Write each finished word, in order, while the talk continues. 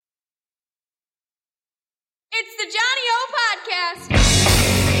It's the Johnny O Podcast.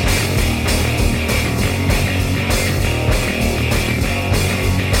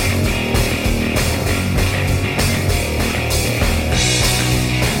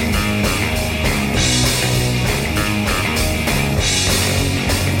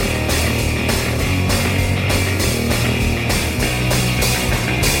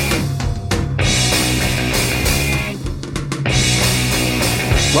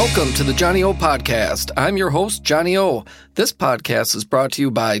 Welcome to the Johnny O Podcast. I'm your host, Johnny O. This podcast is brought to you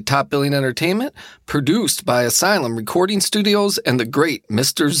by Top Billing Entertainment, produced by Asylum Recording Studios and the great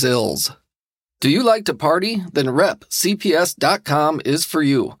Mr. Zills. Do you like to party? Then RepCPS.com is for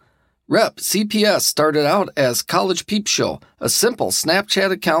you. Rep CPS started out as College Peep Show, a simple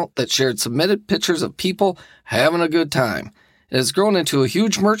Snapchat account that shared submitted pictures of people having a good time. It has grown into a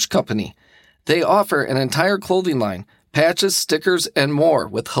huge merch company. They offer an entire clothing line, patches, stickers, and more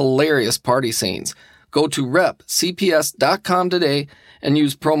with hilarious party scenes. Go to repcps.com today and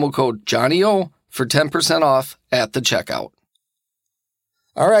use promo code JOHNNYO for 10% off at the checkout.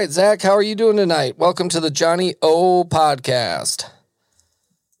 All right, Zach, how are you doing tonight? Welcome to the Johnny O Podcast.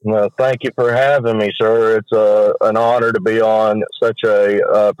 Well, thank you for having me, sir. It's an honor to be on such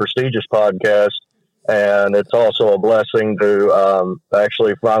a prestigious podcast, and it's also a blessing to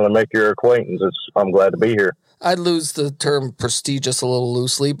actually finally make your acquaintance. I'm glad to be here. I'd lose the term prestigious a little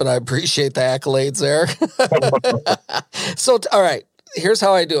loosely, but I appreciate the accolades there. So, all right, here's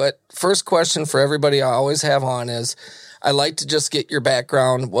how I do it. First question for everybody I always have on is I like to just get your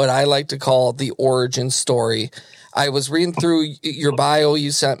background, what I like to call the origin story. I was reading through your bio you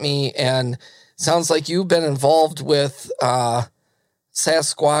sent me, and sounds like you've been involved with Sasquatch,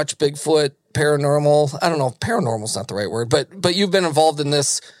 Bigfoot, paranormal. I don't know if paranormal's not the right word, but you've been involved in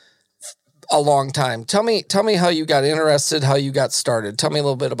this a long time. Tell me how you got interested, how you got started. Tell me a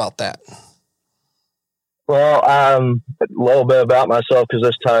little bit about that. Well, a little bit about myself, because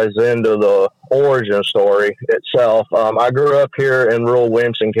this ties into the origin story itself. I grew up here in rural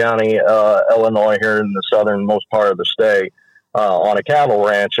Williamson County, Illinois, here in the southernmost part of the state, on a cattle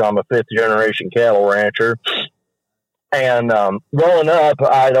ranch. I'm a fifth generation cattle rancher. And growing up,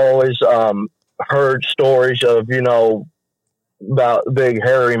 I'd always heard stories of, about big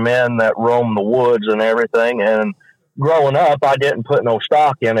hairy men that roam the woods and everything. And growing up, I didn't put no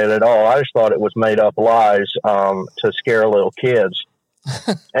stock in it at all. I just thought it was made up lies to scare little kids.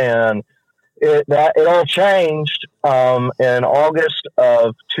 And it all changed in August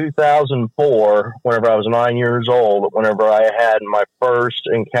of 2004, whenever I was 9 years old, whenever I had my first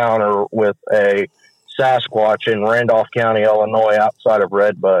encounter with a Sasquatch in Randolph County, Illinois, outside of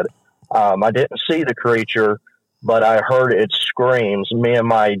Redbud. I didn't see the creature, but I heard its screams. Me and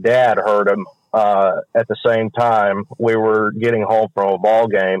my dad heard them at the same time. We were getting home from a ball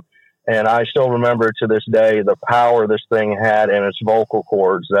game, and I still remember to this day the power this thing had in its vocal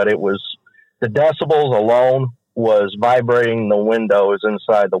cords, that it was, the decibels alone was vibrating the windows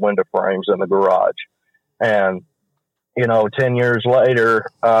inside the window frames in the garage. And 10 years later,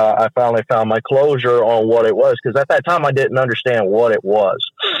 I finally found my closure on what it was, because at that time I didn't understand what it was.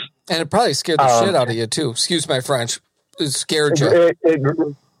 And it probably scared the shit out of you, too. Excuse my French. It scared you.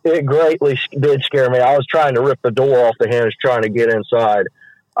 It greatly did scare me. I was trying to rip the door off the hinge, trying to get inside.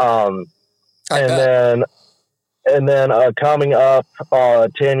 And then coming up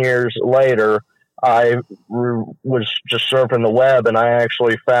 10 years later, I was just surfing the web, and I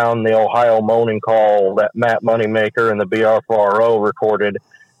actually found the Ohio moaning call that Matt Moneymaker and the BRFRO recorded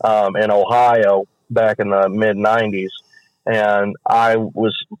in Ohio back in the mid-'90s. And I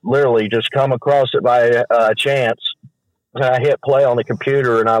was literally just come across it by chance. And I hit play on the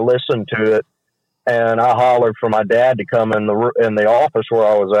computer, and I listened to it, and I hollered for my dad to come in the office where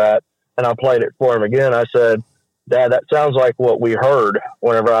I was at, and I played it for him again. I said, "Dad, that sounds like what we heard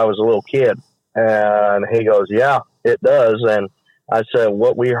whenever I was a little kid." And he goes, "Yeah, it does." And I said,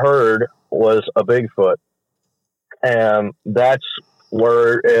 "What we heard was a Bigfoot." And that's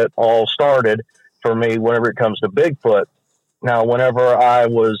where it all started for me whenever it comes to Bigfoot. Now, whenever I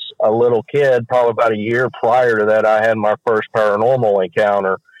was a little kid, probably about a year prior to that, I had my first paranormal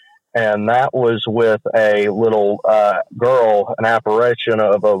encounter. And that was with a little girl, an apparition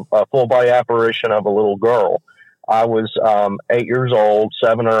of a full body apparition of a little girl. I was 8 years old,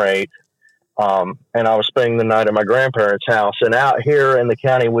 7 or 8. And I was spending the night at my grandparents' house. And out here in the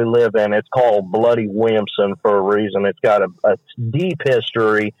county we live in, it's called Bloody Williamson for a reason. It's got a deep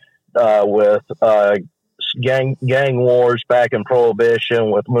history with gang wars back in Prohibition,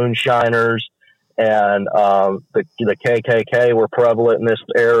 with moonshiners, and the KKK were prevalent in this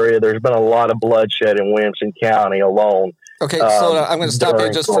area. There's been a lot of bloodshed in Williamson County alone. Okay, so I'm going to stop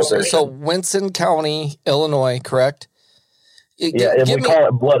you just for so Winson County, Illinois, correct? Yeah, and we call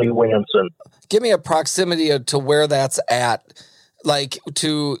it Bloody Winson. Give me a proximity to where that's at. Like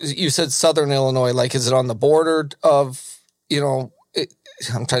you said southern Illinois, like is it on the border of,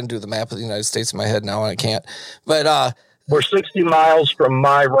 I'm trying to do the map of the United States in my head now and I can't. But we're 60 miles from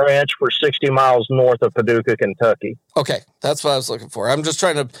my ranch. We're 60 miles north of Paducah, Kentucky. Okay, that's what I was looking for. I'm just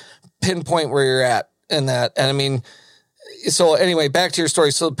trying to pinpoint where you're at in that. And I mean, so anyway, back to your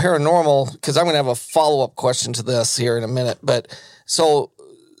story. So paranormal, because I'm going to have a follow-up question to this here in a minute. But so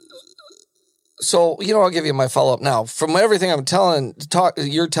I'll give you my follow-up now. From everything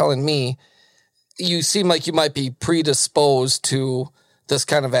you're telling me, you seem like you might be predisposed to this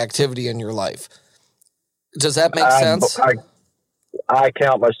kind of activity in your life. Does that make sense? I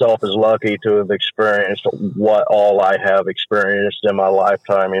count myself as lucky to have experienced what all I have experienced in my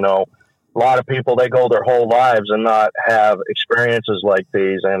lifetime. A lot of people, they go their whole lives and not have experiences like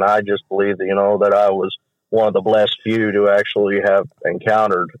these. And I just believe that, that I was one of the blessed few to actually have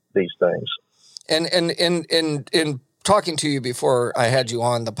encountered these things. And in talking to you before I had you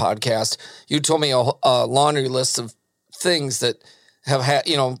on the podcast, you told me a laundry list of things that have had,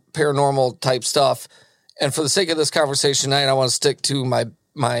 paranormal type stuff. And for the sake of this conversation tonight, I want to stick to my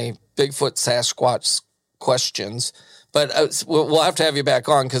Bigfoot Sasquatch questions. But we'll have to have you back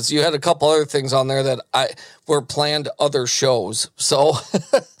on because you had a couple other things on there that were planned other shows. So,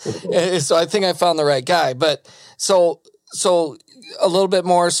 so I think I found the right guy. But so a little bit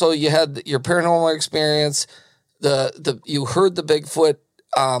more. So you had your paranormal experience. You heard the Bigfoot,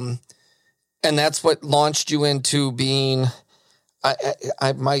 and that's what launched you into being.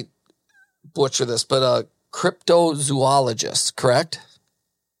 I might butcher this, but a cryptozoologist, correct?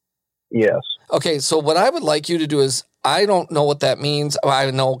 Yes. Okay, so what I would like you to do is, I don't know what that means. Well, I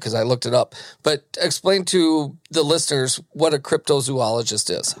know because I looked it up, but explain to the listeners what a cryptozoologist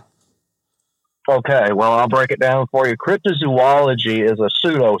is. Okay, well, I'll break it down for you. Cryptozoology is a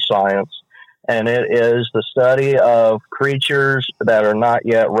pseudoscience, and it is the study of creatures that are not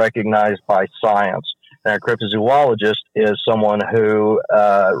yet recognized by science. And a cryptozoologist is someone who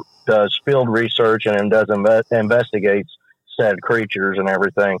does field research and investigates said creatures and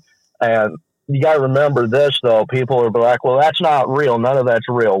everything. And you got to remember this, though. People are like, well, that's not real. None of that's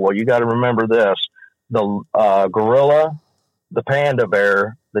real. Well, you got to remember this. The gorilla, the panda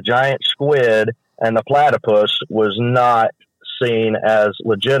bear, the giant squid, and the platypus was not seen as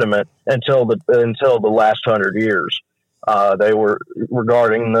legitimate until the last 100 years. They were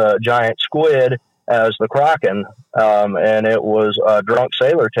regarding the giant squid as the kraken, and it was a drunk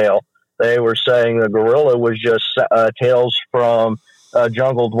sailor tale. They were saying the gorilla was just tales from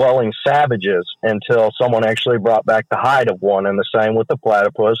jungle-dwelling savages until someone actually brought back the hide of one, and the same with the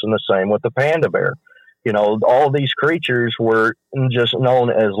platypus and the same with the panda bear. All of these creatures were just known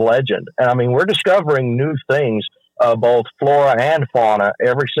as legend. And I mean, we're discovering new things, both flora and fauna,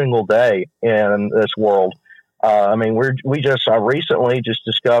 every single day in this world. I mean, we recently just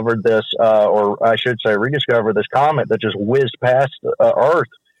discovered this, or I should say rediscovered this comet that just whizzed past Earth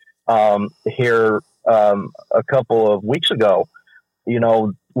here a couple of weeks ago.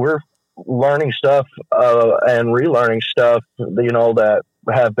 We're learning stuff and relearning stuff, that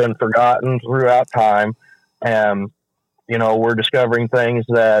have been forgotten throughout time. And, we're discovering things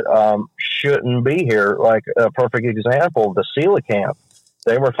that shouldn't be here. Like a perfect example, the coelacanth.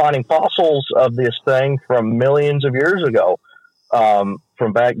 They were finding fossils of this thing from millions of years ago,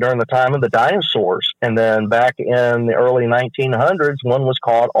 from back during the time of the dinosaurs. And then back in the early 1900s, one was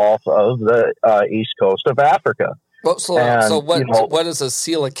caught off of the east coast of Africa. Well, so what is a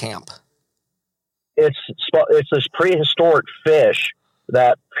coelacanth? It's this prehistoric fish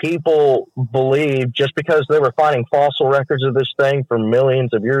that people believe, just because they were finding fossil records of this thing from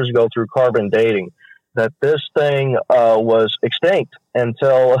millions of years ago through carbon dating, that this thing was extinct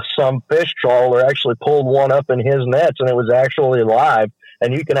until some fish trawler actually pulled one up in his nets, and it was actually alive.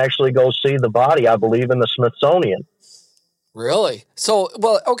 And you can actually go see the body, I believe, in the Smithsonian. Really? So,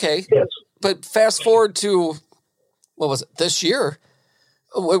 well, okay. Yes. But fast forward to, what was it, this year?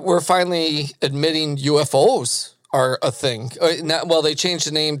 We're finally admitting UFOs are a thing. Well, they changed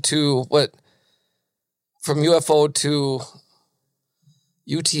the name to what? From UFO to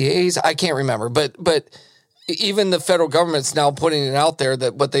UTAs? I can't remember. But even the federal government's now putting it out there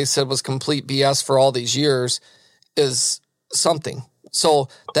that what they said was complete BS for all these years is something. So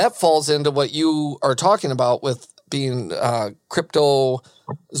that falls into what you are talking about with being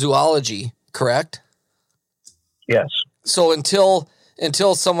cryptozoology, correct? Yes. So until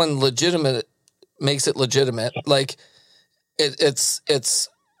someone legitimate makes it legitimate, like it's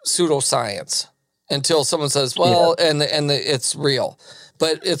pseudoscience, until someone says, well, and it's real.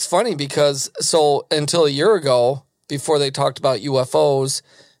 But it's funny because until a year ago, before they talked about UFOs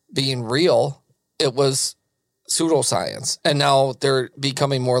being real, it was pseudoscience, and now they're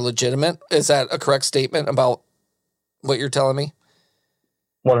becoming more legitimate. Is that a correct statement about what you're telling me?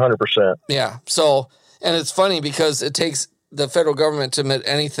 100%. Yeah. So, and it's funny because it takes the federal government to admit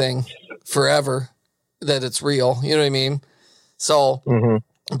anything forever that it's real. You know what I mean? So,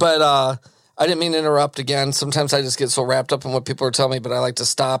 but I didn't mean to interrupt again. Sometimes I just get so wrapped up in what people are telling me, but I like to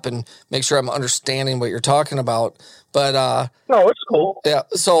stop and make sure I'm understanding what you're talking about. But no, it's cool. Yeah.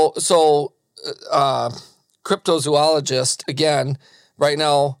 So cryptozoologist again right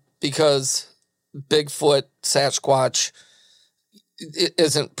now, because Bigfoot, Sasquatch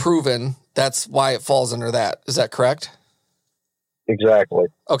isn't proven. That's why it falls under that. Is that correct? Exactly.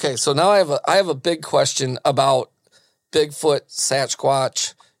 Okay. So now I have a big question about Bigfoot,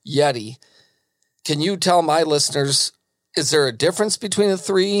 Sasquatch, Yeti. Can you tell my listeners, is there a difference between the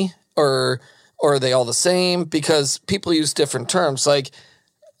three, or are they all the same? Because people use different terms, like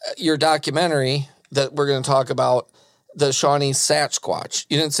your documentary that we're going to talk about, the Shawnee Sasquatch.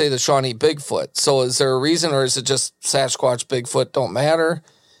 You didn't say the Shawnee Bigfoot. So is there a reason, or is it just Sasquatch, Bigfoot don't matter?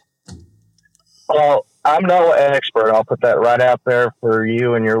 Well, I'm no expert. I'll put that right out there for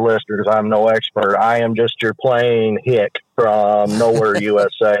you and your listeners. I'm no expert. I am just your plain hick from nowhere,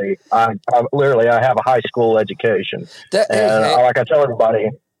 USA. I have a high school education. Like I tell everybody,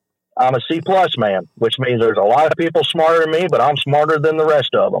 I'm a C+ man, which means there's a lot of people smarter than me, but I'm smarter than the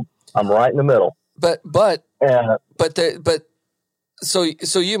rest of them. I'm right in the middle. So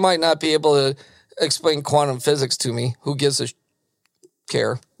you might not be able to explain quantum physics to me. Who gives a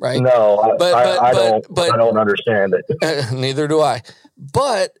care, right? No, I don't understand it. Neither do I.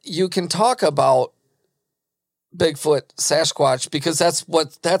 But you can talk about Bigfoot, Sasquatch, because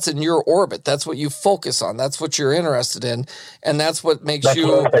that's in your orbit. That's what you focus on. That's what you're interested in, and that's what makes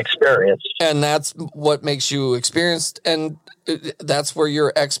you experienced. And that's what makes you experienced, and that's where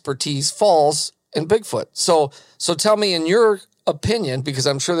your expertise falls in Bigfoot. So tell me, in your opinion, because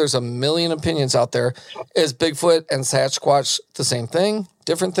I'm sure there's a million opinions out there, is Bigfoot and Sasquatch the same thing,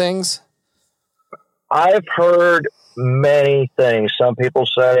 different things? I've heard many things. Some people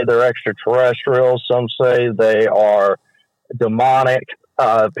say they're extraterrestrial. Some say they are demonic.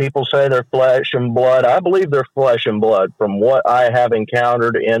 People say they're flesh and blood. I believe they're flesh and blood. From what I have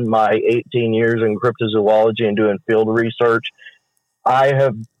encountered in my 18 years in cryptozoology and doing field research, I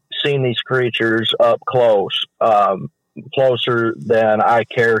have seen these creatures up close, closer than I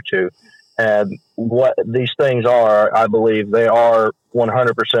care to. And what these things are, I believe they are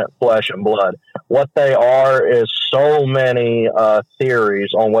 100% flesh and blood. What they are is so many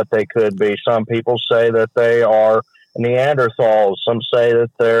theories on what they could be. Some people say that they are Neanderthals. Some say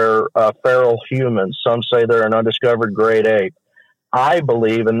that they're feral humans. Some say they're an undiscovered great ape. I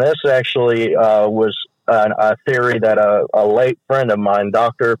believe, and this actually was a theory that a late friend of mine,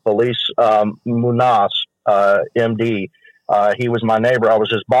 Dr. Felice Munoz, MD, he was my neighbor. I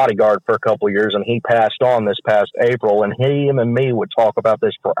was his bodyguard for a couple of years, and he passed on this past April, and him and me would talk about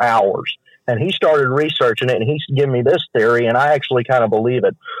this for hours. And he started researching it, and he's given me this theory, and I actually kind of believe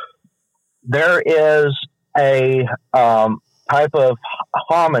it. There is a type of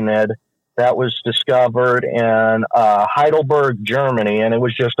hominid that was discovered in Heidelberg, Germany, and it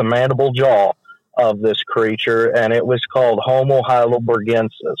was just a mandible jaw of this creature, and it was called Homo heidelbergensis.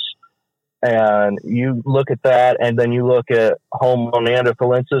 And you look at that, and then you look at Homo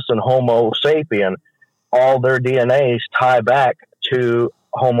neanderthalensis and Homo sapien, all their DNAs tie back to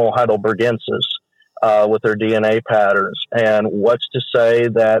Homo heidelbergensis with their DNA patterns. And what's to say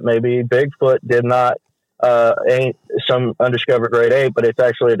that maybe Bigfoot did not ain't some undiscovered great ape, but it's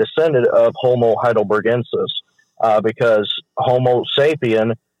actually a descendant of Homo heidelbergensis, because Homo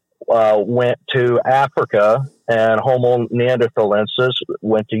sapien went to Africa and Homo neanderthalensis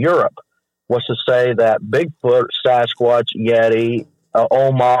went to Europe. What's to say that Bigfoot, Sasquatch, Yeti,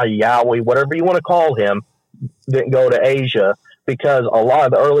 Oma, Yowie, whatever you want to call him, didn't go to Asia, because a lot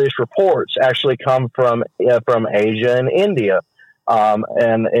of the earliest reports actually come from Asia and India.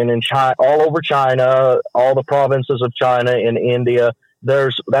 And in China, all over China, all the provinces of China and India,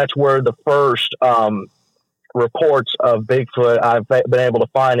 that's where the first reports of Bigfoot I've been able to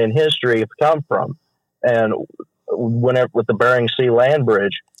find in history have come from. And whenever with the Bering Sea land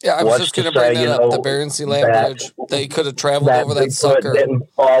bridge, I was just going to bring that up. The Bering Sea land bridge, they could have traveled over that sucker. Didn't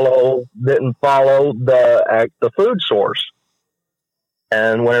follow the food source.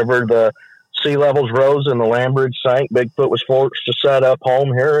 And whenever the sea levels rose and the land bridge sank, Bigfoot was forced to set up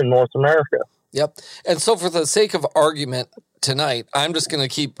home here in North America. Yep. And so for the sake of argument, tonight. I'm just going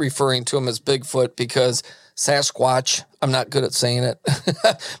to keep referring to him as Bigfoot because Sasquatch, I'm not good at saying it,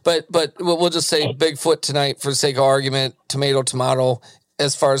 but we'll just say Bigfoot tonight for the sake of argument, tomato,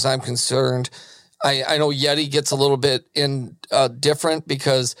 as far as I'm concerned. I know Yeti gets a little bit different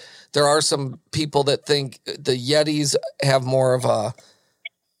because there are some people that think the Yetis have more of a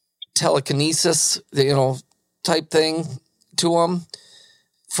telekinesis, type thing to them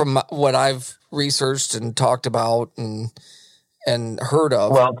from what I've researched and talked about and heard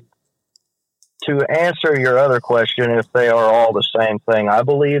of. Well, to answer your other question, if they are all the same thing, I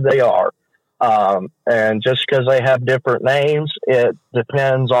believe they are. And just because they have different names, it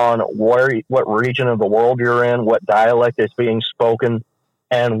depends on what region of the world you're in, what dialect is being spoken,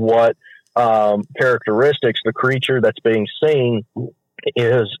 and what characteristics the creature that's being seen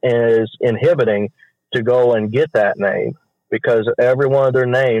is inhibiting to go and get that name. Because every one of their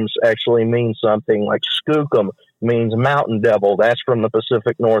names actually means something. Like Skookum means mountain devil. That's from the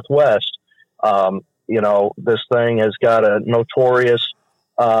Pacific Northwest. This thing has got a notorious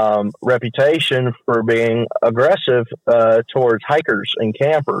reputation for being aggressive towards hikers and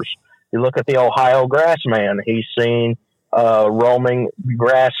campers. You look at the Ohio grassman. He's seen roaming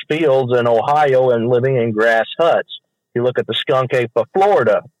grass fields in Ohio and living in grass huts. You look at the skunk ape of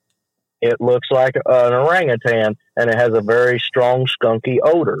Florida. It looks like an orangutan, and it has a very strong skunky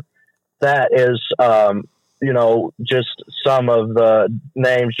odor. That is, just some of the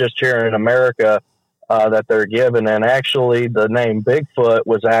names just here in America that they're given. And actually, the name Bigfoot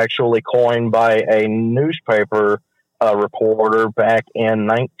was actually coined by a newspaper reporter back in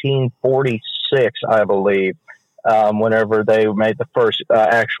 1946, I believe, whenever they made the first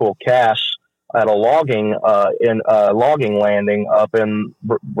actual cast at a logging landing up in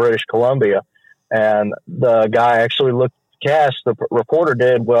British Columbia. And the guy actually looked cast, the reporter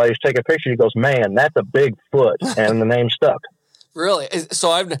did, well, he's taking a picture, he goes, man, that's a Bigfoot, and the name stuck. Really?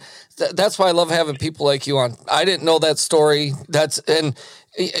 So that's why I love having people like you on. I didn't know that story. And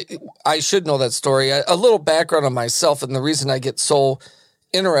I should know that story. A little background on myself, and the reason I get so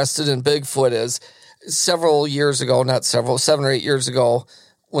interested in Bigfoot is 7 or 8 years ago,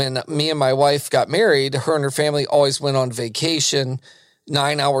 when me and my wife got married, her and her family always went on vacation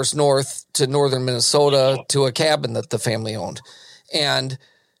 9 hours north to northern Minnesota to a cabin that the family owned. And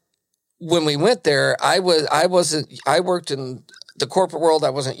when we went there, I worked in the corporate world. I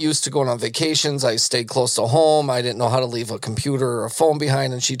wasn't used to going on vacations. I stayed close to home. I didn't know how to leave a computer or a phone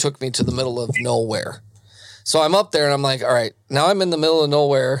behind, and she took me to the middle of nowhere. So I'm up there and I'm like, all right, now I'm in the middle of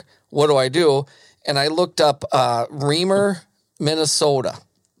nowhere. What do I do? And I looked up Reamer, Minnesota.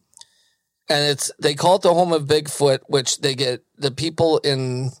 And they call it the home of Bigfoot, which the people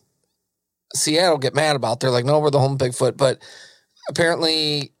in Seattle get mad about. They're like, no, we're the home of Bigfoot. But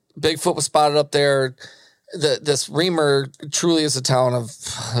apparently Bigfoot was spotted up there. This Reamer truly is a town of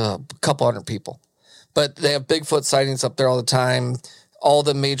a couple hundred people. But they have Bigfoot sightings up there all the time. All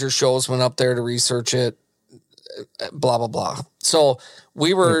the major shows went up there to research it, blah, blah, blah. So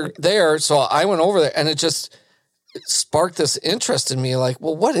we were there. So I went over there, and it just sparked this interest in me, like,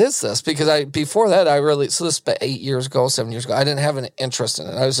 well, what is this? Because before that, so this was 8 years ago, 7 years ago, I didn't have an interest in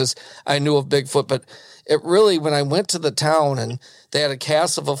it. I knew of Bigfoot, but it really, when I went to the town and they had a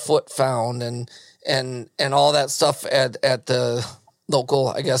cast of a foot found and all that stuff at the local,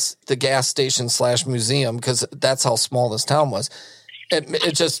 I guess, the gas station / museum, because that's how small this town was.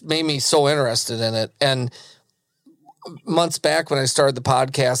 It just made me so interested in it. And months back when I started the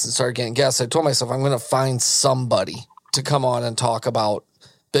podcast and started getting guests, I told myself I'm going to find somebody to come on and talk about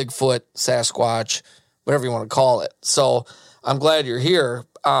Bigfoot, Sasquatch, whatever you want to call it. So I'm glad you're here.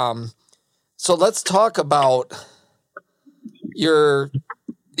 So let's talk about your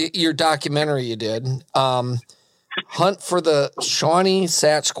documentary you did, Hunt for the Shawnee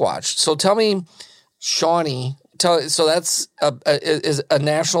Sasquatch. So tell me, Shawnee. So that's is a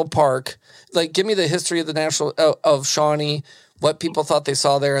national park. Like, give me the history of the of Shawnee, what people thought they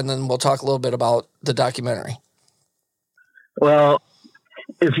saw there, and then we'll talk a little bit about the documentary. Well,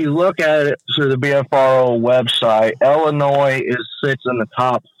 if you look at it through the BFRO website, Illinois sits in the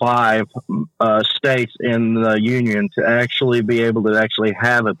top 5 states in the union to actually be able to actually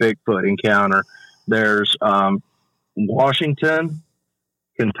have a Bigfoot encounter. There's Washington,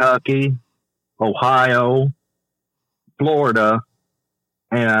 Kentucky, Ohio, Florida,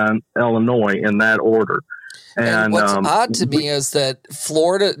 and Illinois in that order. And what's odd to me is that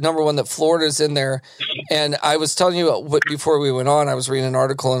Florida, number one, that Florida's in there. And I was telling you before we went on, I was reading an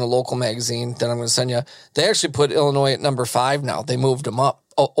article in a local magazine that I'm going to send you. They actually put Illinois at number 5 now. They moved them up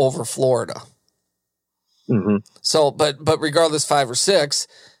over Florida. Mm-hmm. So, but regardless, 5 or 6,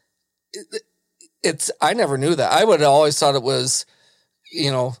 I never knew that. I would have always thought it was,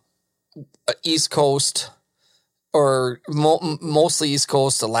 East Coast or mostly East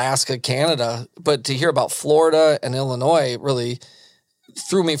Coast, Alaska, Canada. But to hear about Florida and Illinois really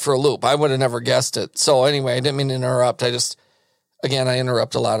threw me for a loop. I would have never guessed it. So anyway, I didn't mean to interrupt. I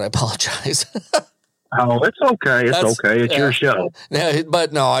interrupt a lot. I apologize. Oh, it's okay. Okay. It's your show. Yeah,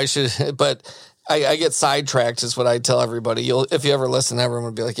 but no, I should. But I get sidetracked is what I tell everybody. If you ever listen, everyone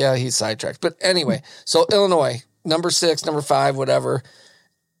would be like, yeah, he's sidetracked. But anyway, so Illinois, number 6, number 5, whatever.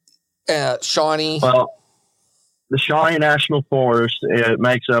 Shawnee. Well, the Shawnee National Forest, it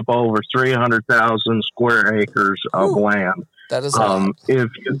makes up over 300,000 square acres of land. That is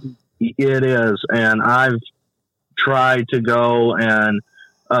it is, and I've tried to go and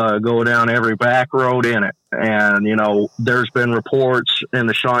go down every back road in it. And, there's been reports in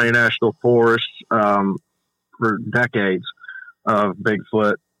the Shawnee National Forest for decades of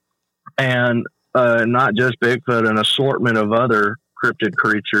Bigfoot, and not just Bigfoot, an assortment of other cryptid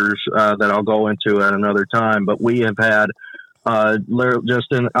creatures that I'll go into at another time. But we have had I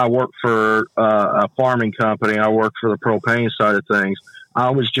work for a farming company. I work for the propane side of things. I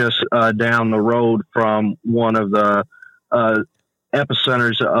was just down the road from one of the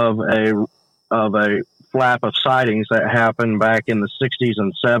epicenters of a flap of sightings that happened back in the 60s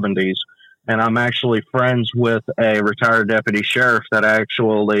and 70s. And I'm actually friends with a retired deputy sheriff that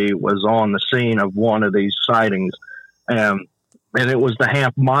actually was on the scene of one of these sightings. And it was the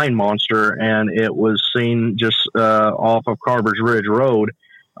Hamp Mine Monster, and it was seen just off of Carver's Ridge Road,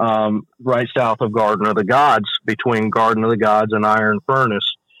 right south of Garden of the Gods, between Garden of the Gods and Iron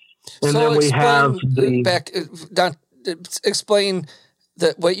Furnace. And then we have explain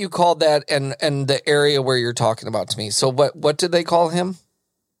what you called that and the area where you're talking about to me. So what did they call him?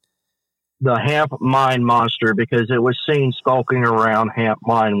 The Hamp Mine Monster, because it was seen skulking around Hamp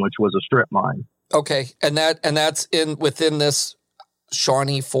Mine, which was a strip mine. Okay, and that's within this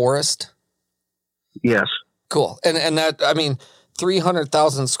Shawnee Forest? Yes. Cool. And that,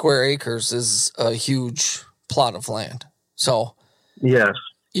 300,000 square acres is a huge plot of land. So yes,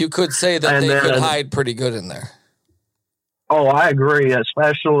 you could say that they could hide pretty good in there. Oh, I agree.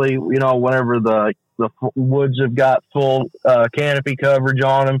 Especially, whenever the woods have got full canopy coverage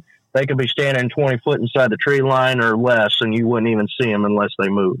on them, they could be standing 20 foot inside the tree line or less, and you wouldn't even see them unless they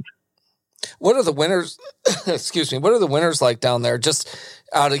moved. What are the winters? Excuse me. What are the winters like down there? Just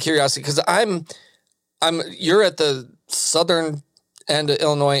out of curiosity, because you're at the southern end of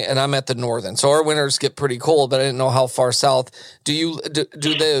Illinois, and I'm at the northern. So our winters get pretty cold, but I didn't know how far south. Do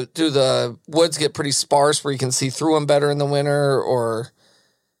the woods get pretty sparse where you can see through them better in the winter, or?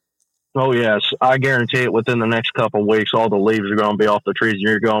 Oh yes, I guarantee it. Within the next couple of weeks, all the leaves are going to be off the trees, and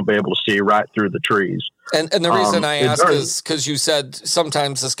you're going to be able to see right through the trees. And the reason I ask is because you said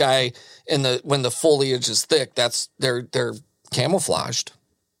sometimes this guy when the foliage is thick, they're camouflaged.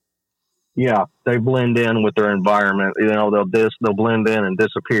 Yeah, they blend in with their environment. They'll blend in and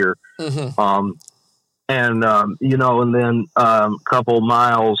disappear. Mm-hmm. And then a couple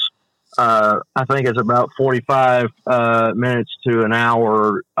miles. I think it's about 45 minutes to an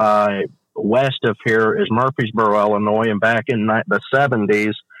hour west of here is Murfreesboro, Illinois. And back in the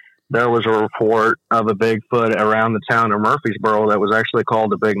 70s, there was a report of a Bigfoot around the town of Murfreesboro that was actually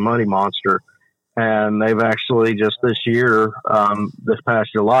called the Big Money Monster. And they've actually just this year, this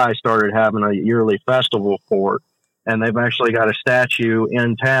past July, started having a yearly festival for it. And they've actually got a statue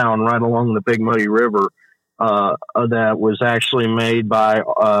in town right along the Big Muddy River that was actually made by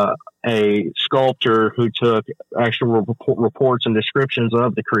a sculptor who took actual reports and descriptions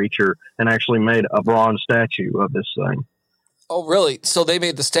of the creature and actually made a bronze statue of this thing. Oh, really? So they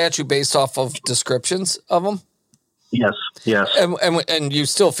made the statue based off of descriptions of them? Yes. And you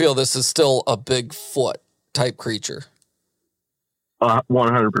still feel this is still a Bigfoot type creature?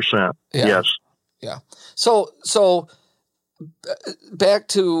 100%. Yeah. Yes. Yeah. So back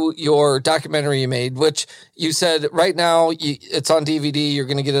to your documentary you made, which you said right now it's on DVD. You're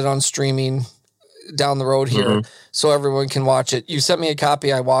going to get it on streaming down the road here, so everyone can watch it. You sent me a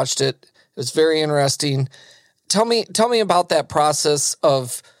copy. I watched it. It was very interesting. Tell me about that process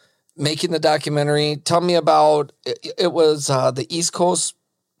of making the documentary. Tell me about it. Was the East Coast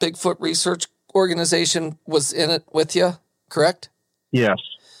Bigfoot Research Organization was in it with you, correct? Yes.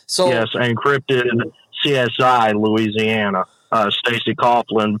 So yes, and Cryptid CSI Louisiana. Stacy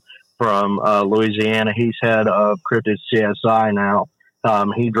Coughlin from Louisiana. He's head of Cryptid CSI now.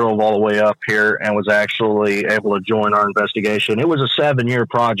 He drove all the way up here and was actually able to join our investigation. It was a 7-year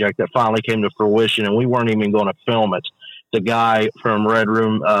project that finally came to fruition, and we weren't even going to film it. The guy from Red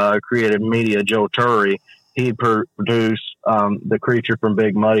Room Creative Media, Joe Turry, he produced the Creature from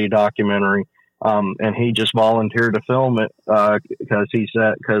Big Muddy documentary, And he just volunteered to film it because he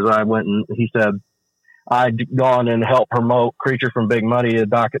said I'd gone and helped promote Creature from Big Muddy,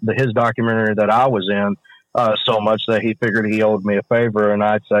 his documentary that I was in, so much that he figured he owed me a favor. And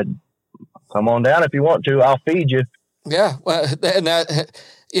I said, come on down if you want to, I'll feed you. Yeah. Well, and that,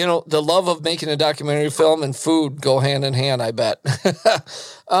 the love of making a documentary film and food go hand in hand, I bet.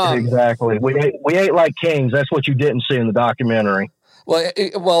 Exactly. We ate like kings. That's what you didn't see in the documentary.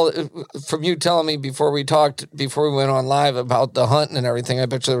 Well, from you telling me before we went on live about the hunting and everything, I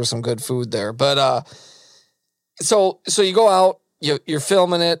bet you there was some good food there. But so you go out, you're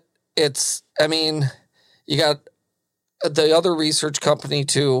filming it. You got the other research company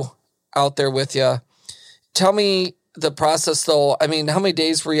too out there with you. Tell me the process, though. I mean, how many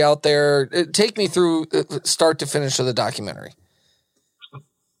days were you out there? Take me through start to finish of the documentary.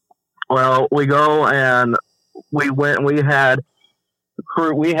 Well, we go and we had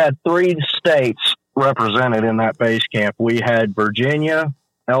 3 states represented in that base camp. We had Virginia,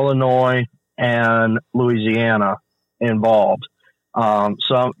 Illinois, and Louisiana involved. 2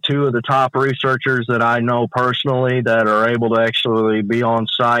 of the top researchers that I know personally that are able to actually be on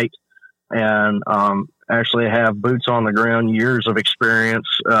site and actually have boots on the ground, years of experience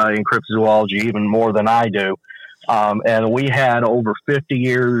in cryptozoology, even more than I do. And we had over 50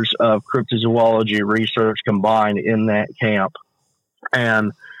 years of cryptozoology research combined in that camp.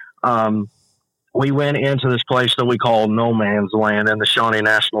 And we went into this place that we call No Man's Land in the Shawnee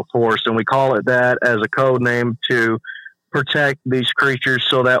National Forest, and we call it that as a code name to protect these creatures,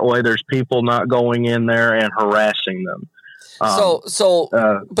 so that way there's people not going in there and harassing them.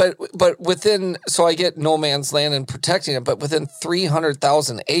 But within, so I get No Man's Land and protecting it, but within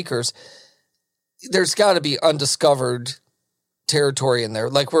 300,000 acres, there's got to be undiscovered territory in there,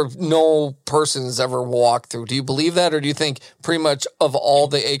 like where no person has ever walked through. Do you believe that, or do you think pretty much of all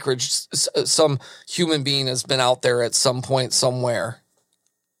the acreage, some human being has been out there at some point somewhere?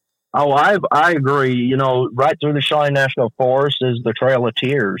 Oh, I agree. Right through the Shawnee National Forest is the Trail of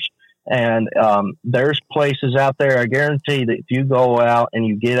Tears. And there's places out there, I guarantee that if you go out and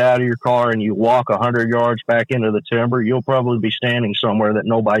you get out of your car and you walk 100 yards back into the timber, you'll probably be standing somewhere that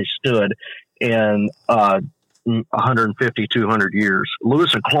nobody stood in 150, 200 years.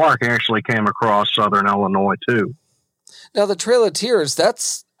 Lewis and Clark actually came across southern Illinois, too. Now, the Trail of Tears,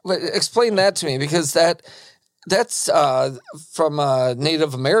 explain that to me, because that's from a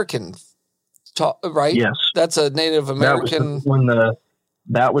Native American, right? Yes. That's a Native American.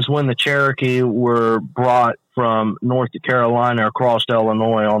 That was when the Cherokee were brought from North Carolina across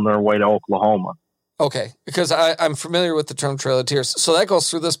Illinois on their way to Oklahoma. Okay, because I'm familiar with the term Trail of Tears. So that goes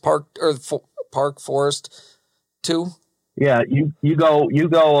through this park or forest too? Yeah, you go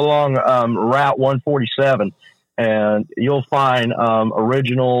along Route 147, and you'll find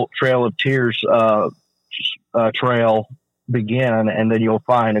original Trail of Tears trail begin, and then you'll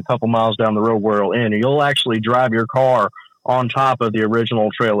find a couple miles down the road where it'll end. You'll actually drive your car on top of the original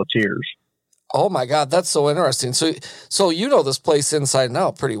Trail of Tears. Oh my God, that's so interesting. So you know this place inside and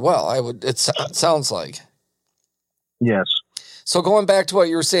out pretty well. It sounds like. Yes. So going back to what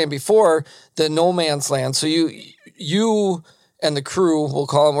you were saying before, the No Man's Land. So you and the crew, we'll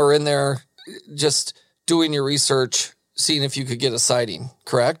call them, were in there just doing your research, seeing if you could get a sighting,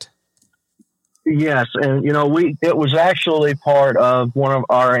 correct? Yes, and it was actually part of one of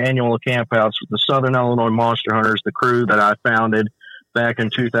our annual campouts with the Southern Illinois Monster Hunters, the crew that I founded back in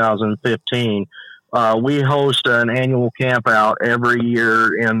 2015. We host an annual campout every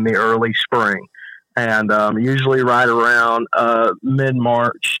year in the early spring, and usually right around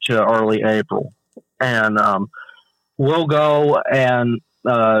mid-March to early April. And we'll go and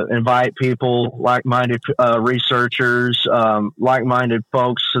invite people, like-minded researchers, like-minded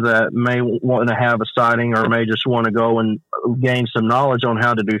folks that may want to have a sighting or may just want to go and gain some knowledge on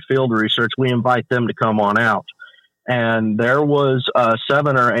how to do field research. We invite them to come on out. And there was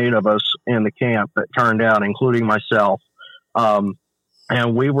 7 or 8 of us in the camp that turned out, including myself.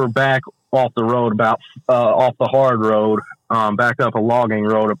 And we were back off the road, off the hard road, back up a logging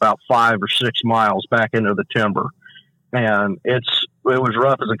road about 5 or 6 miles back into the timber. And it was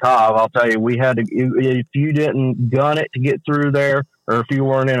rough as a cob. I'll tell you, we had to, if you didn't gun it to get through there, or if you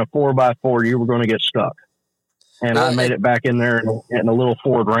weren't in a 4x4, you were going to get stuck. And I made it back in there in a little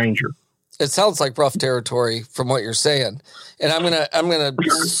Ford Ranger. It sounds like rough territory from what you're saying. And I'm going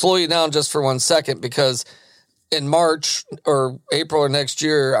to slow you down just for 1 second, because in March or April or next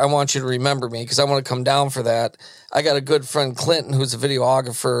year, I want you to remember me, because I want to come down for that. I got a good friend, Clinton, who's a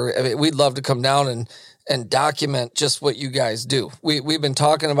videographer. I mean, we'd love to come down and document just what you guys do. We've been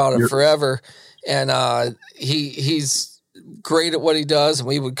talking about it forever, and he's great at what he does, and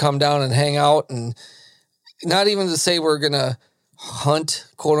we would come down and hang out, and not even to say we're going to hunt,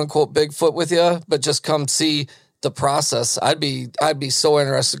 quote unquote, Bigfoot with you, but just come see the process. I'd be so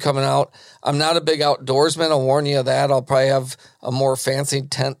interested coming out. I'm not a big outdoorsman. I'll warn you of that. I'll probably have a more fancy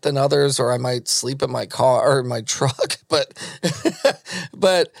tent than others, or I might sleep in my car or my truck, but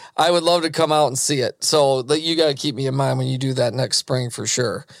I would love to come out and see it. So you got to keep me in mind when you do that next spring for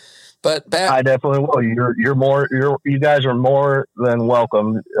sure. But I definitely will. You guys are more than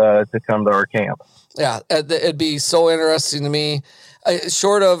welcome to come to our camp. Yeah, it'd be so interesting to me.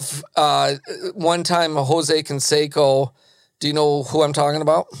 Short of one time, Jose Canseco, do you know who I'm talking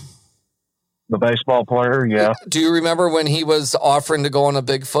about? The baseball player, yeah. Do you remember when he was offering to go on a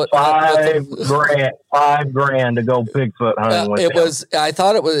Bigfoot? $5,000 to go Bigfoot hunting with him. I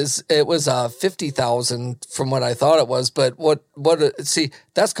thought it was 50,000 from what I thought it was, but see,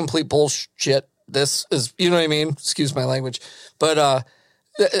 that's complete bullshit. This is, you know what I mean? Excuse my language, but I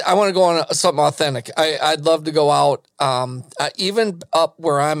want to go on something authentic. I'd love to go out. Even up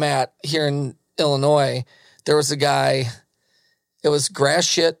where I'm at here in Illinois, there was a guy, it was Grass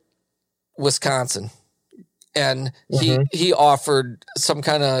Shit, Wisconsin. And he offered some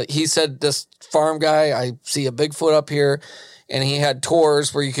kind of, he said, this farm guy, I see a Bigfoot up here, and he had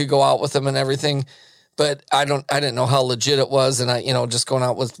tours where you could go out with him and everything. But I didn't know how legit it was. And just going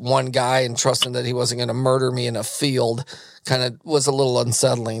out with one guy and trusting that he wasn't going to murder me in a field kind of was a little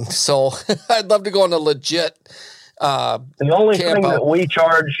unsettling. So I'd love to go on a legit, the only thing that we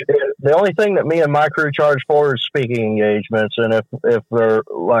charge, the only thing that me and my crew charge for is speaking engagements. And if they're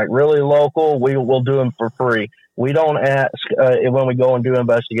like really local, we'll do them for free. We don't ask, when we go and do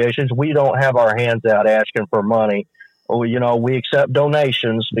investigations, we don't have our hands out asking for money. We accept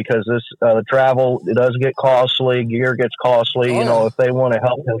donations because the travel, it does get costly. Gear gets costly. If they want to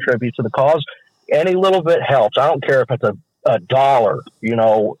help contribute to the cause, any little bit helps. I don't care if it's a dollar,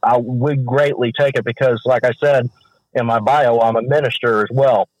 I would greatly take it because, like I said in my bio, I'm a minister as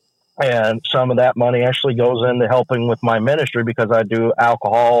well. And some of that money actually goes into helping with my ministry because I do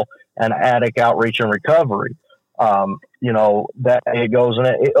alcohol and addict outreach and recovery. That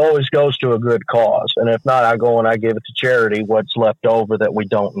it always goes to a good cause. And if not, I go and I give it to charity, what's left over that we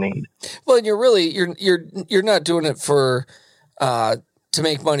don't need. Well, and you're not doing it for, to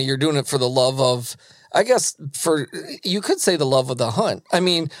make money. You're doing it for the love of, I guess, you could say the love of the hunt. I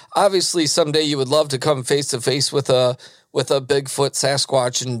mean, obviously someday you would love to come face to face with a Bigfoot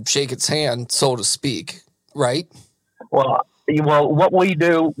Sasquatch and shake its hand, so to speak. Right? Well, what we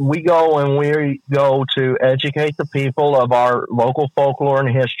do, we go to educate the people of our local folklore and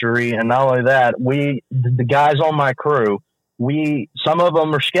history. And not only that, the guys on my crew, some of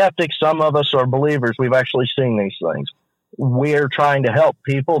them are skeptics, some of us are believers. We've actually seen these things. We're trying to help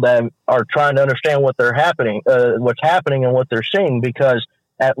people that are trying to understand what's happening and what they're seeing, because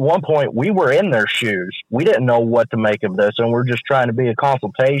at one point we were in their shoes. We didn't know what to make of this. And we're just trying to be a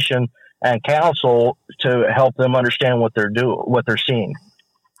consultation and counsel to help them understand what they're seeing.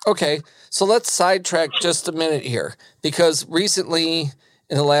 Okay, so let's sidetrack just a minute here, because recently,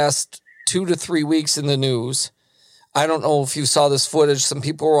 in the last 2 to 3 weeks in the news, I don't know if you saw this footage. Some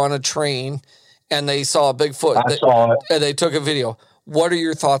people were on a train and they saw a Bigfoot. I saw it. And they took a video. What are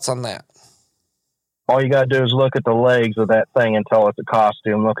your thoughts on that? All you got to do is look at the legs of that thing and tell it's a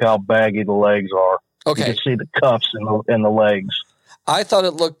costume. Look how baggy the legs are. Okay. You can see the cuffs in the legs. I thought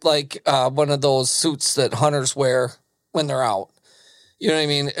it looked like one of those suits that hunters wear when they're out. You know what I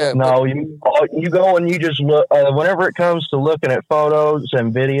mean? No, you go and you just look. Whenever it comes to looking at photos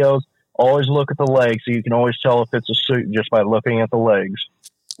and videos, always look at the legs, so you can always tell if it's a suit just by looking at the legs.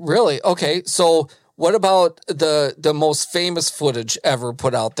 Really? Okay. So what about the most famous footage ever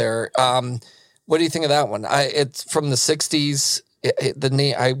put out there? What do you think of that one? It's from the 60s. It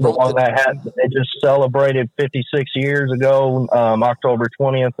just celebrated 56 years ago, October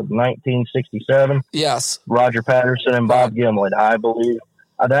 20th of 1967. Yes. Roger Patterson and Bob Gimlin. I believe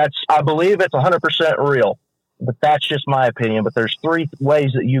it's 100% real, but that's just my opinion. But there's 3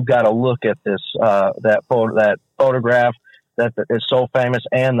 ways that you've got to look at this, that photograph that is so famous,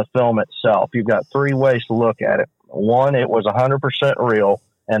 and the film itself. You've got 3 ways to look at it. One, it was 100% real,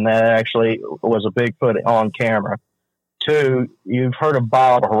 and that actually was a Bigfoot on camera. 2, you've heard of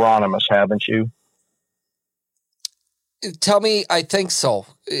Bob Hieronymus, haven't you? Tell me, I think so.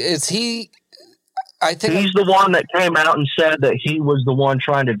 Is he? I think he's the one that came out and said that he was the one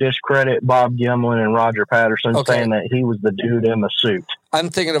trying to discredit Bob Gimlin and Roger Patterson, saying that he was the dude in the suit. I'm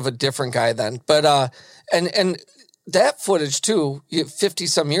thinking of a different guy then. But and that footage too, 50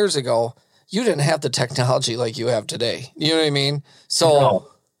 some years ago, you didn't have the technology like you have today. You know what I mean? So, no.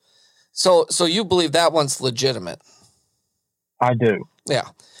 So you believe that one's legitimate? I do. Yeah.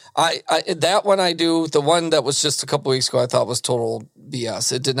 I that one I do. The one that was just a couple weeks ago, I thought was total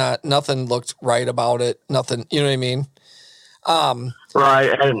BS. It did not, nothing looked right about it. Nothing, you know what I mean?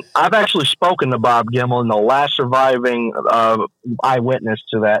 Right. And I've actually spoken to Bob Gimlin, the last surviving eyewitness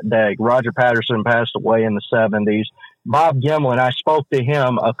to that day. Roger Patterson passed away in the 70s. Bob Gimlin, I spoke to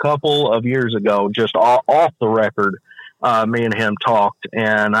him a couple of years ago, just off the record. Me and him talked,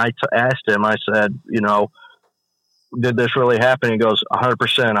 and I asked him, I said, did this really happen? He goes,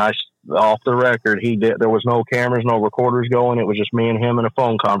 100%. Off the record, he did. There was no cameras, no recorders going. It was just me and him in a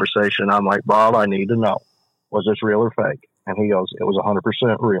phone conversation. I'm like, Bob, I need to know, was this real or fake? And he goes, it was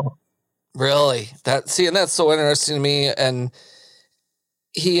 100% real. Really? And that's so interesting to me. And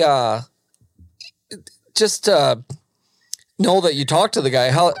he, just, know that you talked to the guy.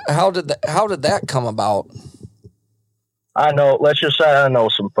 How did that come about? I know. Let's just say I know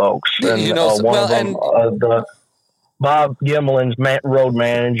some folks, and one of them, the Bob Gimlin's road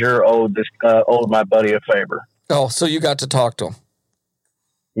manager, owed my buddy a favor. Oh, so you got to talk to him?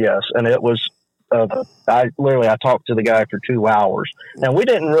 Yes, and it was. I talked to the guy for 2 hours, and we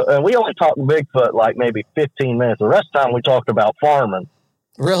only talked Bigfoot like maybe 15 minutes. The rest of the time we talked about farming.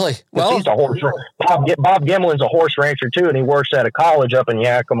 Really? Well, he's a horse. Bob Gimlin's a horse rancher too, and he works at a college up in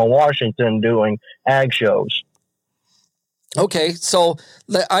Yakima, Washington, doing ag shows. Okay, so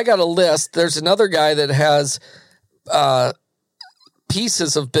I got a list. There's another guy that has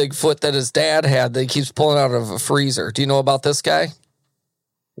pieces of Bigfoot that his dad had that he keeps pulling out of a freezer. Do you know about this guy?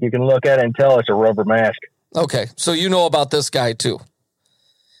 You can look at it and tell it's a rubber mask. Okay, so you know about this guy too.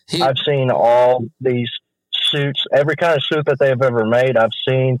 I've seen all these suits, every kind of suit that they've ever made. I've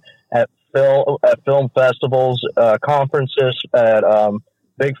seen at film festivals, conferences, at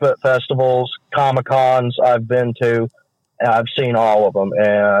Bigfoot festivals, Comic-Cons I've been to. I've seen all of them,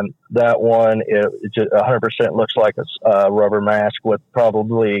 and that one, it just 100% looks like a rubber mask with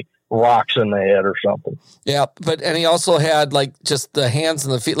probably rocks in the head or something. Yeah, and he also had like just the hands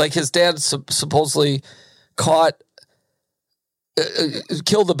and the feet. Like his dad supposedly killed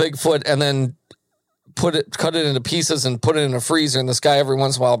the Bigfoot and then cut it into pieces and put it in a freezer. And this guy every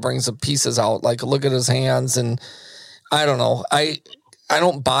once in a while brings the pieces out. Like, look at his hands, and I don't know. I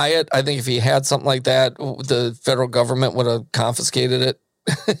don't buy it. I think if he had something like that, the federal government would have confiscated it.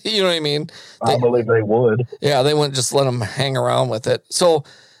 You know what I mean? I believe they would. Yeah, they wouldn't just let him hang around with it. So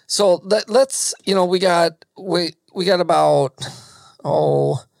let's, we got about,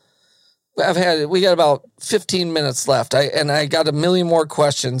 we got about 15 minutes left. I got a million more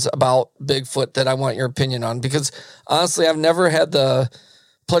questions about Bigfoot that I want your opinion on, because honestly, I've never had the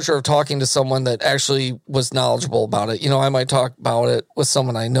pleasure of talking to someone that actually was knowledgeable about it. I might talk about it with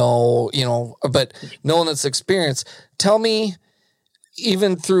someone I know, but no one that's experienced. Tell me,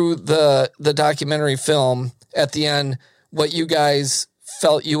 even through the documentary film at the end, what you guys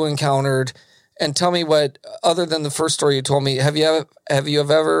felt you encountered, and tell me what, other than the first story you told me, have you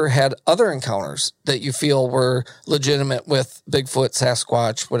ever had other encounters that you feel were legitimate with Bigfoot,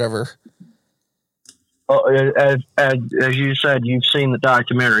 Sasquatch, whatever? As you said, you've seen the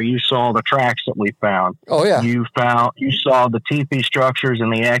documentary. You saw the tracks that we found. Oh yeah. You saw the teepee structures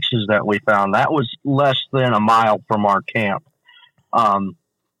and the X's that we found. That was less than a mile from our camp.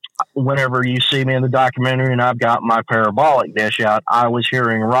 Whenever you see me in the documentary and I've got my parabolic dish out, I was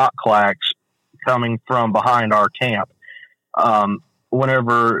hearing rock clacks coming from behind our camp.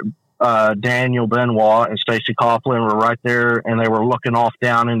 Whenever Daniel Benoit and Stacy Coughlin were right there, and they were looking off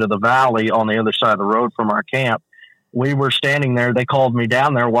down into the valley on the other side of the road from our camp, we were standing there. They called me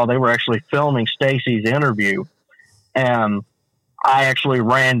down there while they were actually filming Stacy's interview. And I actually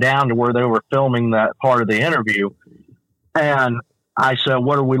ran down to where they were filming that part of the interview. And I said,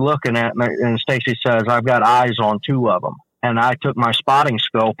 what are we looking at? And Stacy says, I've got eyes on two of them. And I took my spotting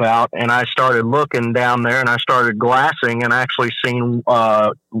scope out and I started looking down there, and I started glassing and actually seen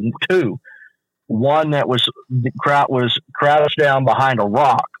two. One that was crouched down behind a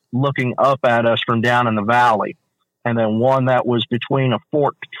rock looking up at us from down in the valley. And then one that was between a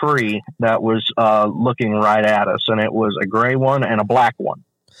forked tree that was looking right at us. And it was a gray one and a black one.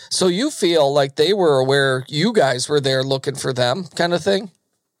 So you feel like they were aware you guys were there looking for them, kind of thing?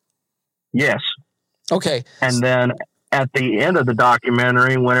 Yes. Okay. And then at the end of the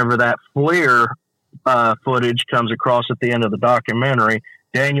documentary, whenever that FLIR footage comes across at the end of the documentary,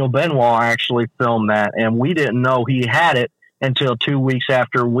 Daniel Benoit actually filmed that, and we didn't know he had it until 2 weeks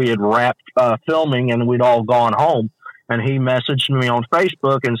after we had wrapped filming and we'd all gone home. And he messaged me on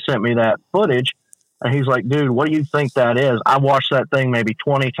Facebook and sent me that footage. And he's like, dude, what do you think that is? I watched that thing maybe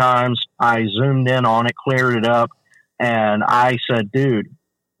 20 times. I zoomed in on it, cleared it up. And I said, dude,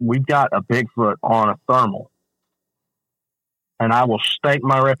 we've got a Bigfoot on a thermal. and I will stake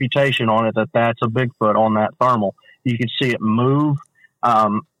my reputation on it that that's a Bigfoot on that thermal. You could see it move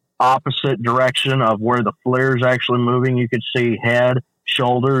opposite direction of where the FLIR is actually moving. You could see head,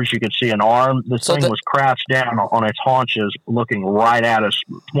 shoulders. You could see an arm. This thing was crouched down on its haunches, looking right at us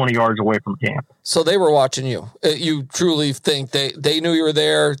 20 yards away from camp. So they were watching you. You truly think they knew you were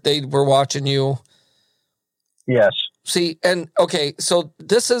there? They were watching you? Yes. See, and okay, so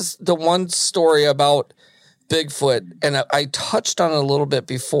this is the one story about Bigfoot, and I touched on it a little bit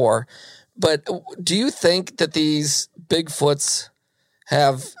before, but do you think that these Bigfoots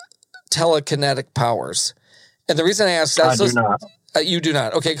have telekinetic powers? And the reason I asked that I do not. You do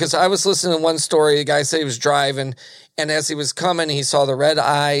not. Okay, because I was listening to one story. The guy said he was driving, and as he was coming, he saw the red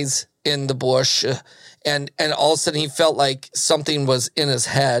eyes in the bush, and all of a sudden he felt like something was in his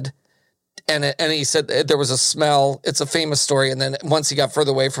head, and he said there was a smell. It's a famous story, and then once he got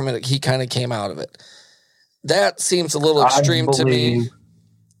further away from it, he kind of came out of it. That seems a little extreme to me. The thing,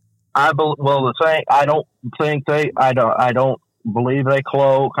 I don't believe they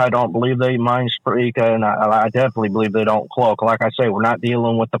cloak. I don't believe they mind speak, and I definitely believe they don't cloak. Like I say, we're not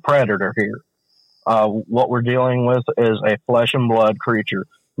dealing with the predator here. What we're dealing with is a flesh and blood creature.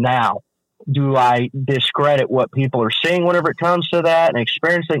 Now, do I discredit what people are seeing whenever it comes to that and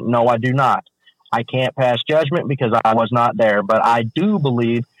experiencing? No, I do not. I can't pass judgment because I was not there, but I do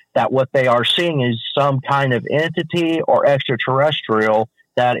believe that what they are seeing is some kind of entity or extraterrestrial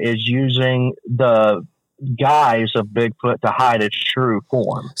that is using the guise of Bigfoot to hide its true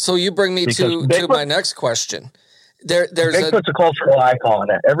form. So you bring me to my next question. Bigfoot's a cultural icon.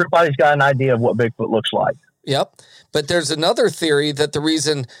 Everybody's got an idea of what Bigfoot looks like. Yep. But there's another theory that the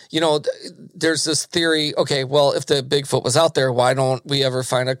reason, there's this theory, okay, well, if the Bigfoot was out there, why don't we ever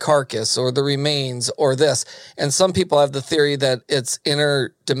find a carcass or the remains or this? And some people have the theory that it's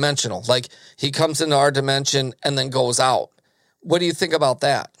interdimensional, like he comes into our dimension and then goes out. What do you think about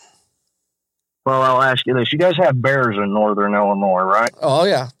that? Well, I'll ask you this. You guys have bears in northern Illinois, right? Oh,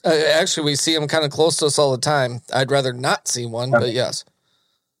 yeah. Actually, we see them kind of close to us all the time. I'd rather not see one, but yes.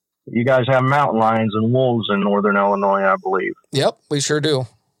 You guys have mountain lions and wolves in northern Illinois, I believe. Yep, we sure do.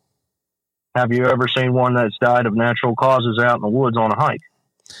 Have you ever seen one that's died of natural causes out in the woods on a hike?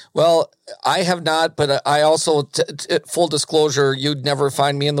 Well, I have not, but I also, full disclosure, you'd never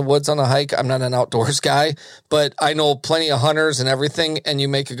find me in the woods on a hike. I'm not an outdoors guy, but I know plenty of hunters and everything, and you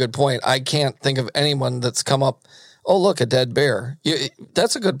make a good point. I can't think of anyone that's come up, oh, look, a dead bear.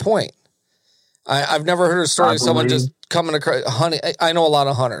 That's a good point. I've never heard a story of someone just coming across hunting. I know a lot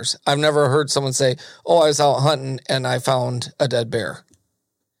of hunters. I've never heard someone say, oh, I was out hunting and I found a dead bear.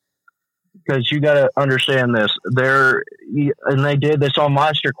 Because you got to understand this. And they did this on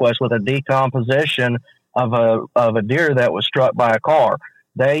Monster Quest with a decomposition of a deer that was struck by a car.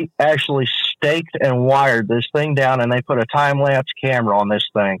 They actually staked and wired this thing down, and they put a time-lapse camera on this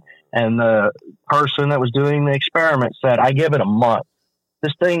thing. And the person that was doing the experiment said, I give it a month.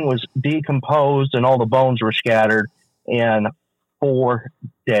 This thing was decomposed and all the bones were scattered in 4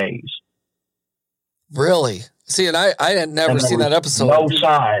 days. Really? See, and I had never seen that episode. No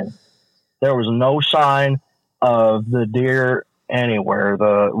sign. There was no sign of the deer anywhere.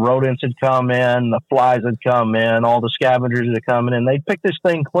 The rodents had come in, the flies had come in, all the scavengers had come in, and they picked this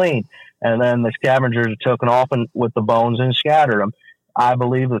thing clean. And then the scavengers had taken off with the bones and scattered them. I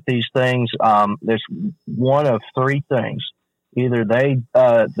believe that these things, there's one of 3 things. Either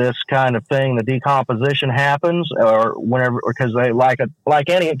this kind of thing, the decomposition happens, or whenever, because they like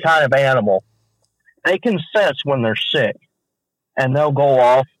any kind of animal, they can sense when they're sick, and they'll go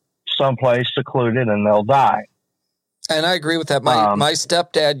off someplace secluded and they'll die. And I agree with that. My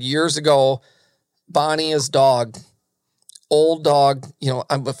stepdad years ago, Bonnie, his dog, old dog,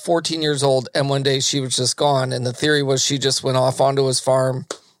 I'm 14 years old, and one day she was just gone, and the theory was she just went off onto his farm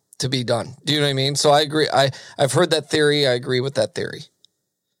to be done. Do you know what I mean? So I agree. I've heard that theory. I agree with that theory.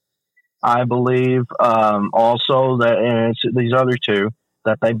 I believe also that, and it's these other 2,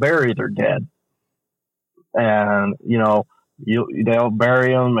 that they bury their dead. And, they'll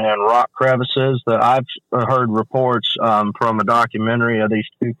bury them in rock crevices. That I've heard reports from a documentary of these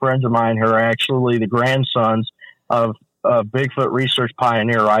 2 friends of mine who are actually the grandsons of Bigfoot research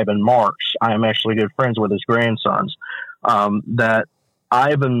pioneer Ivan Marks. I am actually good friends with his grandsons. That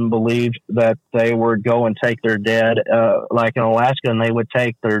Ivan believed that they would go and take their dead, like in Alaska, and they would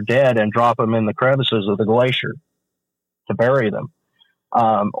take their dead and drop them in the crevices of the glacier to bury them.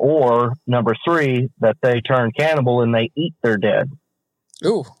 Or number 3, that they turn cannibal and they eat their dead.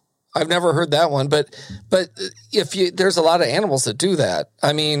 Ooh, I've never heard that one, but there's a lot of animals that do that.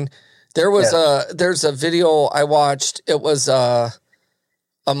 I mean, there's a video I watched. It was a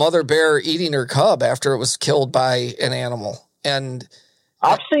mother bear eating her cub after it was killed by an animal. And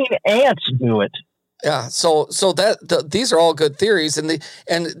I've seen ants do it. Yeah, so these are all good theories, and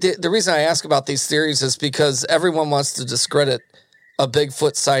the reason I ask about these theories is because everyone wants to discredit a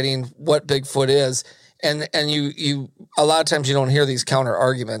Bigfoot sighting, what Bigfoot is, and you a lot of times you don't hear these counter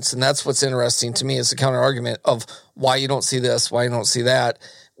arguments, and that's what's interesting to me is the counter argument of why you don't see this, why you don't see that,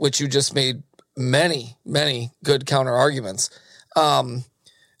 which you just made many good counter arguments.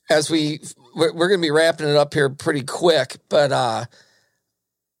 As we're going to be wrapping it up here pretty quick, but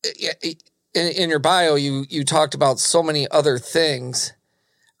in your bio, you talked about so many other things.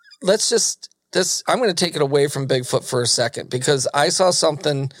 I'm going to take it away from Bigfoot for a second because I saw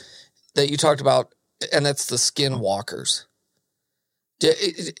something that you talked about, and that's the skinwalkers.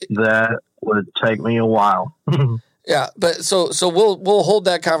 That would take me a while. Yeah, but so we'll hold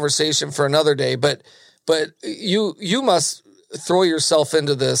that conversation for another day. But you must throw yourself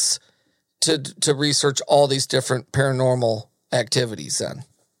into this to research all these different paranormal activities then.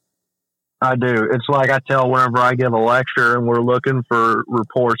 I do. It's like I tell whenever I give a lecture and we're looking for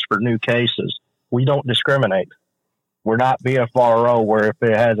reports for new cases, we don't discriminate. We're not BFRO where if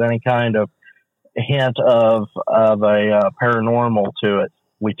it has any kind of hint of a paranormal to it,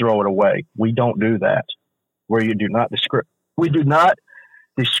 we throw it away. We don't do that. Where you do not we do not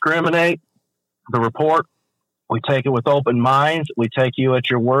discriminate the report. We take it with open minds. We take you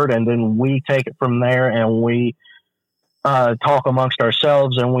at your word, and then we take it from there and we talk amongst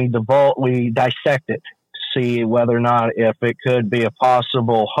ourselves, and we dissect it to see whether or not if it could be a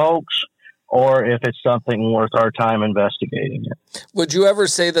possible hoax or if it's something worth our time investigating it. Would you ever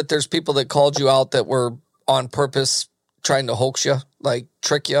say that there's people that called you out that were on purpose trying to hoax you, like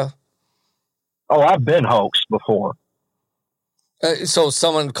trick you? Oh, I've been hoaxed before. So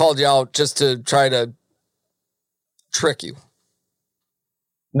someone called you out just to try to trick you?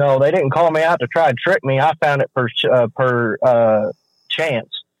 No, they didn't call me out to try to trick me. I found it per chance.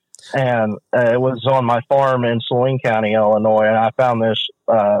 And it was on my farm in Saline County, Illinois. And I found this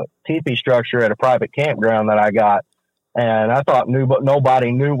teepee structure at a private campground that I got. And I thought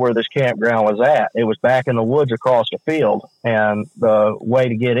nobody knew where this campground was at. It was back in the woods across the field. And the way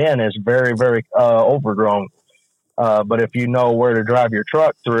to get in is very, very overgrown. But if you know where to drive your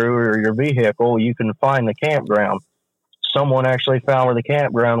truck through or your vehicle, you can find the campground. Someone actually found where the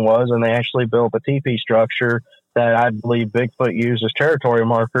campground was, and they actually built a teepee structure that I believe Bigfoot used as territory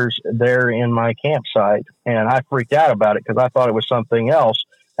markers there in my campsite. And I freaked out about it because I thought it was something else.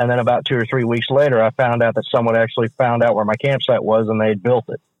 And then about 2 or 3 weeks later, I found out that someone actually found out where my campsite was, and they had built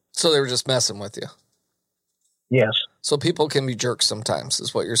it. So they were just messing with you. Yes. So people can be jerks sometimes,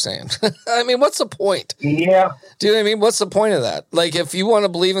 is what you're saying. I mean, what's the point? Yeah. Do you know what I mean? What's the point of that? Like, if you want to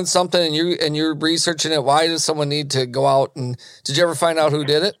believe in something and you're researching it, why does someone need to go out and? Did you ever find out who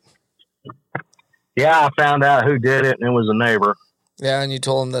did it? Yeah, I found out who did it, and it was a neighbor. Yeah, and you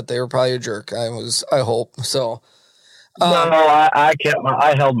told them that they were probably a jerk. I hope so. No, I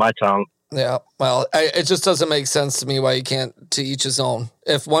held my tongue. Yeah, well, it just doesn't make sense to me why you can't, to each his own.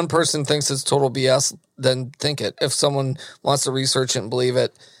 If one person thinks it's total BS, then think it. If someone wants to research it and believe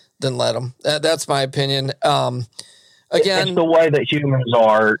it, then let them. That's my opinion. Again, it's the way that humans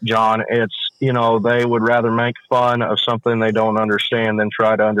are, John. It's, they would rather make fun of something they don't understand than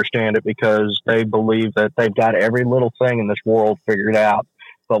try to understand it because they believe that they've got every little thing in this world figured out.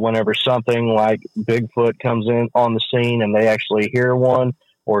 But whenever something like Bigfoot comes in on the scene and they actually hear one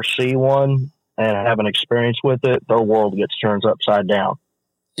or see one and have an experience with it, their world gets turned upside down.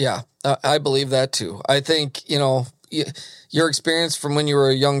 Yeah, I believe that too. I think, your experience from when you were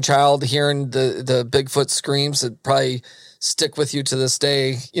a young child, hearing the Bigfoot screams that probably stick with you to this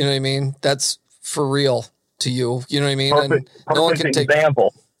day. You know what I mean? That's for real to you. You know what I mean? Perfect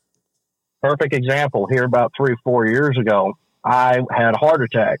example. Here about 3 or 4 years ago, I had a heart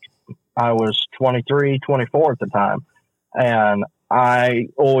attack. I was 23, 24 at the time. And I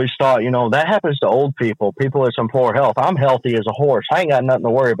always thought, that happens to old people with some poor health. I'm healthy as a horse. I ain't got nothing to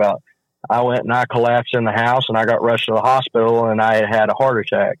worry about. I went and I collapsed in the house and I got rushed to the hospital and I had a heart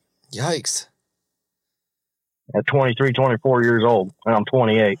attack. Yikes. At 23, 24 years old, and I'm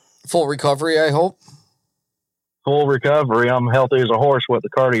 28. Full recovery, I hope? Full recovery. I'm healthy as a horse, what the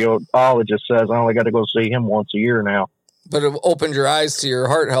cardiologist says. I only got to go see him once a year now. But it opened your eyes to your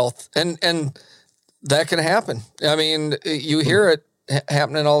heart health. And that can happen. I mean, you hear it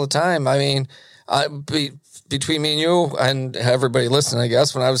happening all the time. I mean, between me and you and everybody listening, I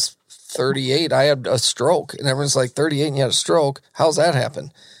guess, when I was 38, I had a stroke. And everyone's like, 38 and you had a stroke? How's that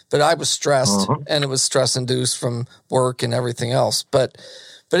happen? But I was stressed, and it was stress-induced from work and everything else. But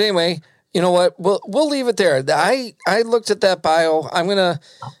anyway, you know what? We'll leave it there. I looked at that bio. I'm gonna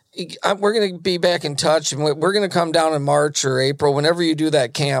we're going to be back in touch, and we're going to come down in March or April, whenever you do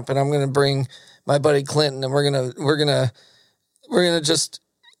that camp, and I'm going to bring my buddy Clinton, and we're going to just,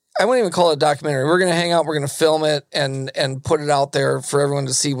 I wouldn't even call it a documentary. We're going to hang out, we're going to film it and put it out there for everyone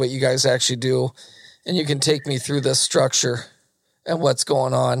to see what you guys actually do. And you can take me through this structure and what's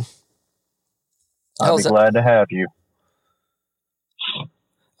going on. I'll be glad to have you.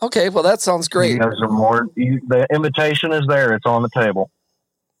 Okay, well, that sounds great. The invitation is there. It's on the table.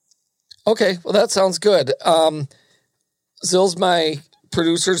 Okay, well, that sounds good. Zill's my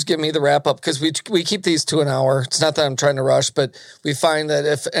producers give me the wrap up because we keep these to an hour. It's not that I'm trying to rush, but we find that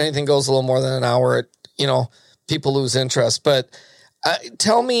if anything goes a little more than an hour, people lose interest. But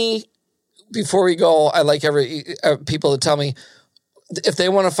tell me before we go, I like people to tell me if they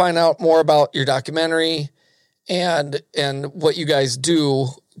want to find out more about your documentary and what you guys do.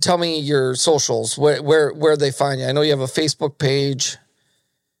 Tell me your socials, where they find you. I know you have a Facebook page.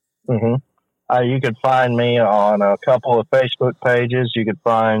 Mm-hmm. You could find me on a couple of Facebook pages. You could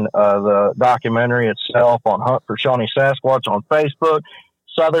find the documentary itself on Hunt for Shawnee Sasquatch on Facebook,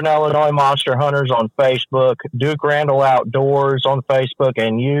 Southern Illinois Monster Hunters on Facebook, Duke Randall Outdoors on Facebook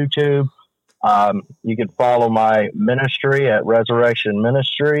and YouTube. You can follow my ministry at Resurrection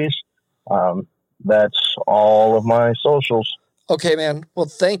Ministries. That's all of my socials. Okay, man. Well,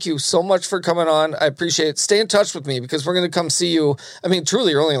 thank you so much for coming on. I appreciate it. Stay in touch with me because we're going to come see you. I mean,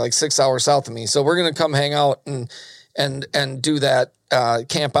 truly, you're only like 6 hours south of me. So we're going to come hang out and do that,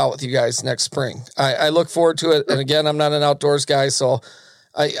 camp out with you guys next spring. I look forward to it. And again, I'm not an outdoors guy, so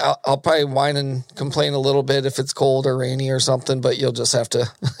I'll probably whine and complain a little bit if it's cold or rainy or something, but you'll just have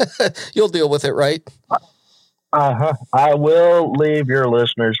to, you'll deal with it, right? I will leave your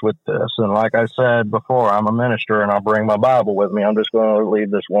listeners with this. And like I said before, I'm a minister and I'll bring my Bible with me. I'm just going to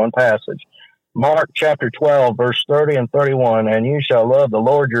leave this one passage. Mark chapter 12, verse 30 and 31. And you shall love the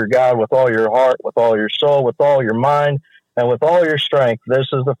Lord your God with all your heart, with all your soul, with all your mind, and with all your strength. This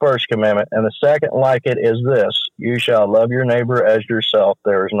is the first commandment. And the second like it is this: you shall love your neighbor as yourself.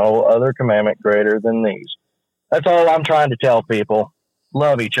 There is no other commandment greater than these. That's all I'm trying to tell people.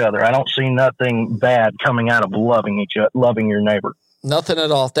 Love each other. I don't see nothing bad coming out of loving your neighbor. Nothing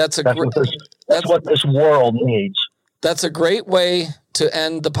at all. That's what this world needs. That's a great way to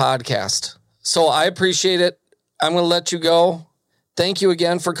end the podcast. So I appreciate it. I'm going to let you go. Thank you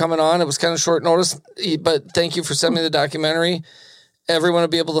again for coming on. It was kind of short notice, but thank you for sending me the documentary. Everyone will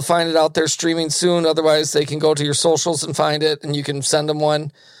be able to find it out there streaming soon. Otherwise, they can go to your socials and find it, and you can send them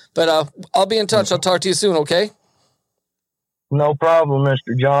one. But I'll be in touch. I'll talk to you soon, okay? No problem,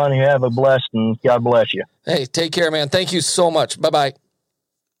 Mr. John. You have a blessed and God bless you. Hey, take care, man. Thank you so much. Bye-bye.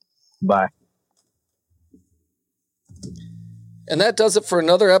 Bye. And that does it for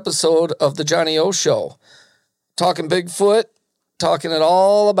another episode of the Johnny O Show. Talking Bigfoot, talking it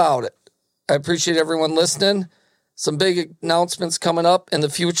all about it. I appreciate everyone listening. Some big announcements coming up in the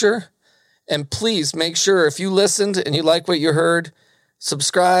future. And please make sure if you listened and you like what you heard,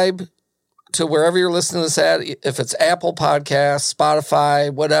 subscribe to wherever you're listening to this at. If it's Apple Podcasts, Spotify,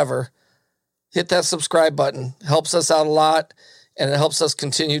 whatever, hit that subscribe button. It helps us out a lot, and it helps us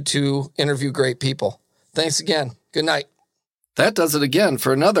continue to interview great people. Thanks again. Good night. That does it again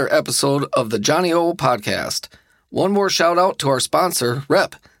for another episode of the Johnny O Podcast. One more shout out to our sponsor,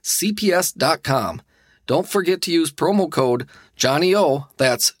 RepCPS.com. Don't forget to use promo code JohnnyO,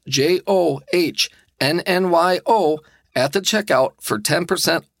 that's JOHNNYO, at the checkout for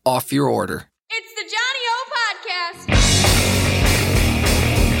 10% off your order.